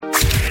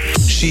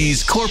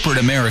She's corporate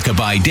America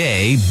by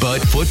day,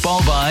 but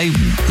football by,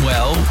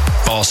 well,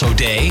 also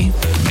day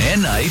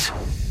and night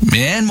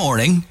and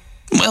morning.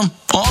 Well,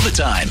 all the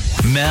time.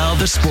 Mal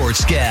the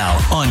Sports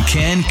Gal on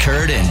Ken,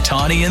 Kurt, and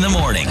Tawny in the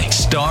morning.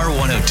 Star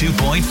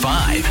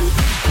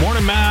 102.5.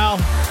 Morning,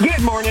 Mal.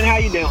 Good morning. How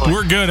you doing?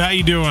 We're good. How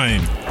you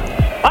doing?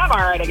 I'm all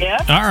right, I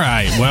guess. All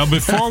right. Well,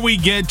 before we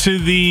get to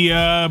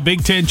the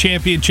Big Ten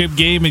championship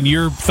game and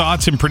your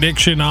thoughts and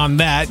prediction on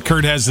that,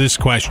 Kurt has this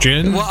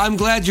question. Well, I'm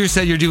glad you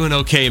said you're doing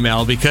okay,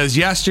 Mel, because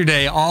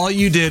yesterday all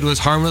you did was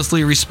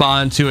harmlessly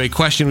respond to a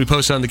question we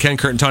posted on the Ken,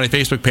 Kurt, and Tawny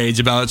Facebook page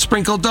about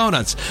sprinkled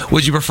donuts.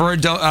 Would you prefer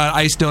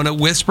iced donut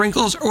with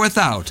sprinkles or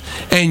without?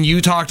 And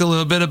you talked a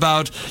little bit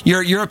about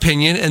your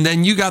opinion, and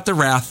then you got the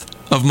wrath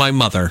of my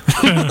mother.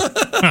 And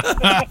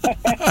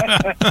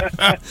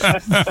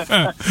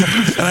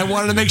I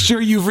wanted to make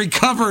sure you've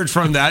recovered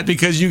from that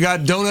because you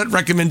got donut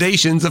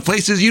recommendations of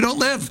places you don't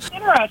live.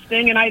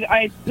 Interesting, and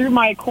I threw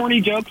my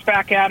corny jokes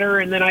back at her,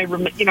 and then I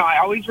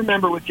always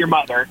remember with your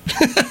mother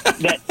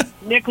that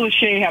Nick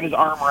Lachey had his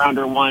arm around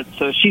her once,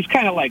 so she's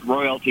kind of like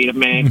royalty to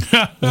me.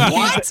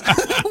 What?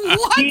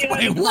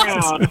 Wait,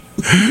 what?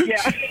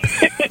 Yeah.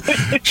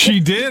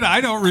 She did?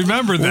 I don't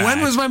remember that.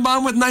 When was my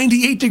mom with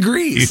 98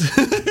 degrees?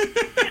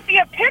 Sent me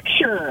a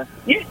picture.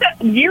 Years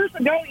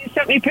ago, you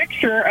sent me a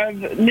picture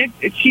of Nick.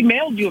 She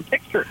mailed you a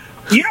picture.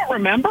 You don't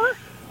remember?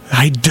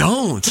 I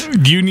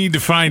don't. You need to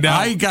find out.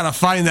 I got to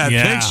find that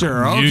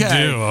picture. Okay. You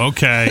do.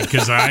 Okay.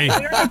 Because There's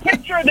a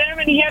picture of them,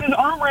 and he had his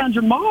arm around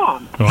your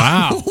mom.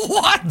 Wow.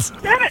 What?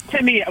 Send it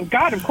to me. Oh,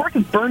 God, of course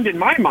it's burned in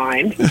my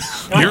mind.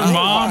 Your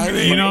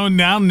mom,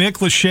 now Nick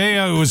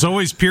Lachey was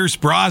always Pierce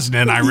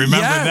Brosnan. I remember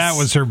that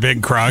was her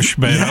big crush.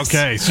 But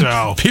okay,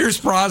 so. Pierce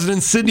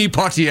Brosnan, Sidney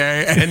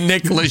Poitier, and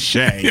Nick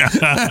Lachey. You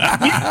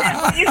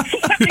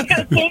sent me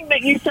a thing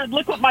that you said,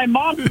 look what my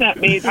mom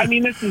sent me. I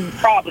mean, this is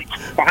probably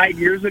 5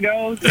 years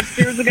ago, 6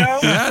 years ago.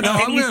 Yeah, no,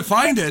 I'm going to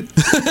find it.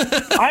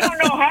 I don't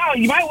know how.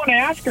 You might want to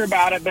ask her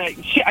about it, but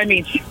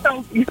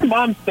your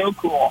mom's so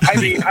cool. I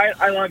mean,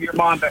 I love your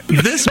mom. But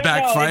this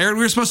backfired.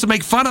 We were supposed to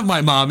make fun of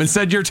my mom.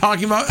 Instead, you're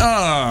talking about,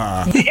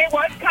 It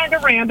was kind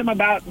of random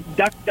about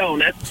Duck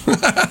Donuts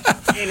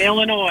in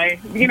Illinois,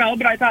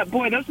 but I thought,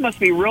 boy, those must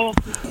be real.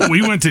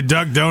 We went to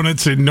Duck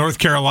Donuts in North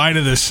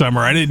Carolina this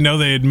summer. I didn't know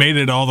they had made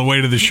it all the way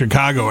to the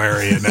Chicago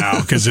area now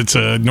because it's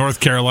a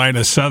North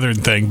Carolina Southern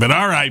thing. But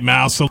all right,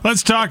 Mal, so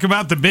let's talk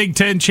about the Big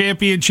Ten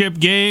championship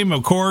game.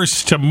 Of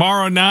course,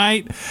 tomorrow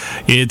night,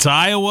 it's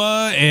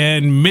Iowa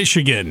and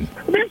Michigan.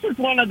 This is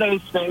one of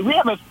those things. We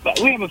have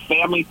a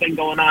family thing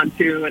going on,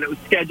 too, and it was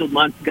scheduled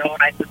months ago.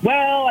 And I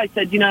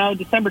said,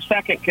 December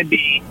 2nd could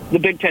be the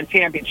Big Ten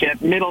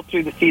championship, middle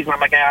through the season.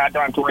 I'm like, I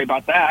don't have to worry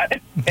about that.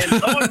 And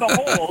lo and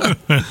behold,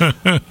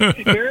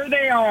 here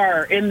they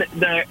are in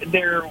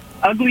their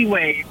ugly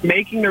ways,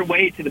 making their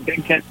way to the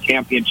Big Ten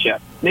championship.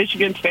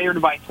 Michigan's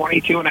favored by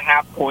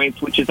 22.5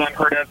 points, which is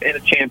unheard of in a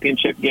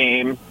championship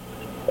game.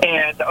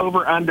 And the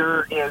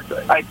over-under is,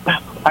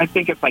 I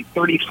think it's like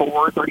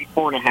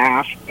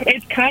 34.5.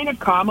 It's kind of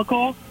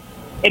comical,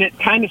 and it's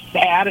kind of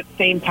sad at the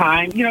same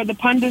time. The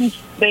pundits,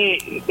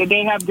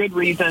 they have good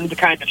reason to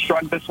kind of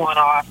shrug this one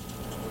off.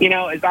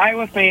 As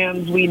Iowa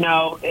fans, we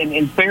know, and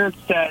Ferentz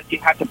says you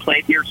have to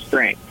play to your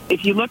strength.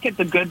 If you look at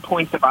the good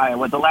points of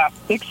Iowa, the last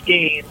 6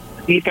 games,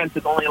 defense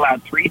has only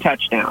allowed 3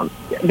 touchdowns.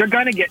 They're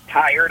going to get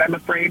tired, I'm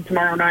afraid,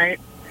 tomorrow night.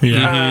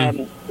 Yeah.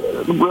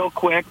 Real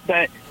quick,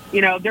 but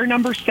they're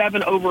number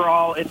 7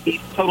 overall in the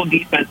total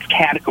defense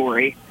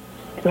category.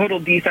 Total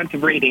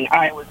defensive rating,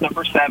 Iowa's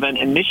number 7,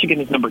 and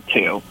Michigan is number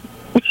 2.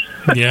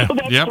 Yeah. So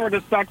that sort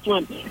of sucks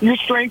when your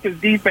strength is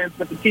defense,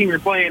 but the team you're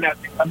playing has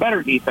a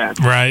better defense.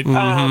 Right.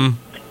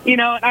 And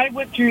I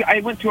went through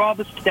all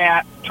the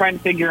stats trying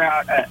to figure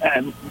out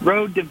a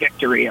road to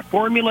victory, a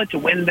formula to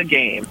win the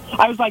game.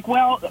 I was like,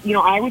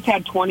 Iowa's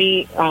had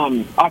 20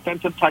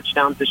 offensive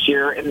touchdowns this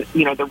year, and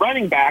the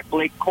running back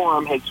Blake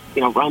Corum has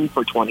run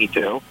for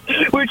 22,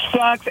 which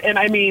sucks. And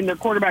I mean, their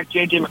quarterback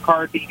J.J.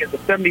 McCarthy has a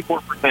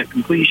 74%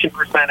 completion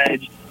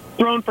percentage,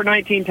 thrown for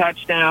 19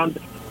 touchdowns.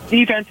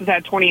 Defense has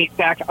had 28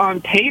 sacks. On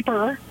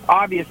paper,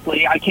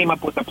 obviously, I came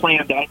up with a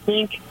plan that I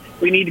think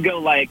we need to go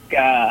like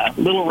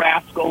Little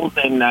Rascals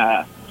and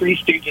Three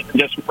Stooges and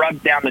just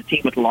rub down the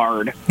team with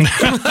lard.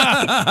 So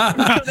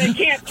they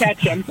can't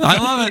catch them. I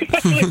love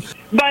it.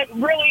 But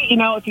really,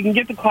 if you can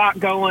get the clock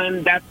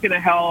going, that's going to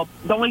help.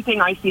 The only thing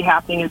I see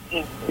happening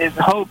is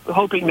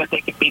hoping that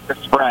they can beat the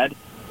spread.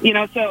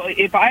 So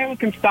if Iowa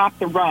can stop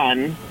the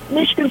run,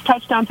 Michigan's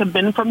touchdowns have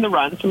been from the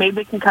run, so maybe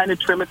they can kind of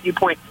trim a few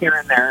points here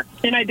and there.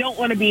 And I don't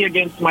want to be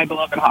against my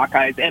beloved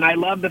Hawkeyes, and I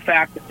love the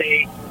fact that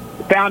they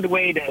found a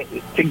way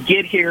to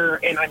get here,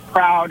 and I'm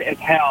proud as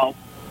hell.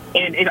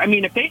 And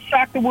if they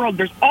shock the world,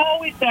 there's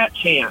always that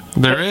chance.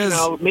 There is.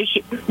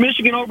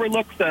 Michigan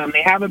overlooks them.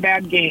 They have a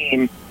bad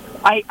game.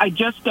 I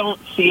just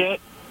don't see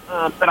it.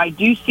 But I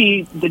do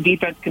see the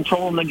defense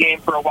controlling the game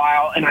for a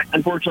while, and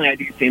unfortunately I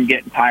do see them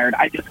getting tired.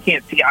 I just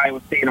can't see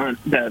Iowa staying on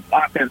the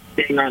offense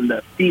staying on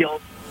the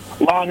field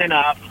long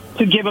enough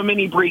to give them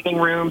any breathing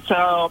room.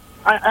 So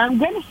I'm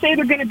going to say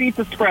they're going to beat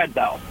the spread,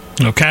 though.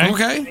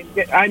 Okay.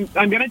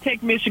 I'm going to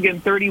take Michigan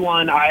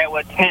 31,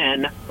 Iowa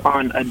 10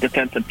 on a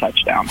defensive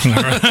touchdown. Doing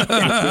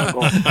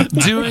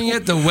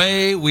it the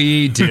way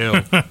we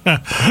do.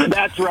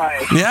 That's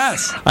right.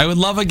 Yes. I would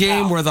love a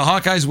game where the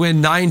Hawkeyes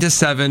win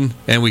 9-7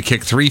 and we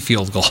kick 3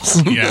 field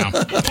goals. Yeah.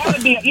 That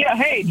would be,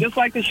 hey, just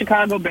like the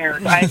Chicago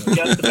Bears. I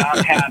just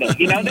about had it.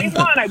 They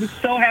won. I was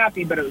so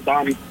happy, but it was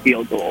on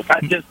field goals.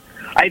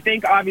 I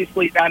think,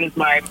 obviously, that is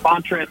my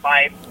mantra in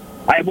life.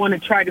 I want to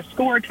try to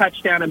score a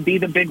touchdown and be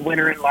the big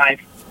winner in life.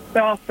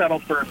 So I'll settle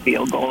for a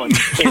field goal and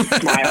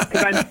smile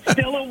because I'm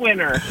still a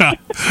winner.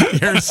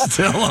 You're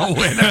still a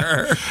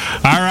winner.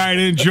 All right,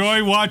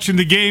 enjoy watching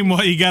the game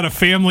while you got a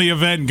family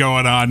event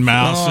going on,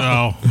 Mal.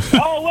 Oh,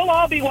 we'll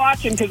all be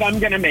watching because I'm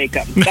going to make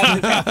them.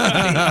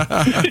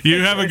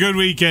 You have a good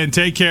weekend.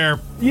 Take care.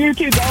 You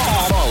too. Go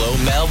on. Follow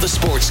Mal the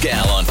Sports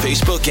Gal on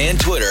Facebook and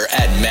Twitter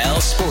at Mal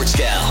Sports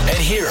Gal, and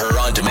hear her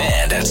on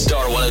demand at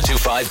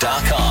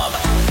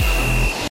star1025.com.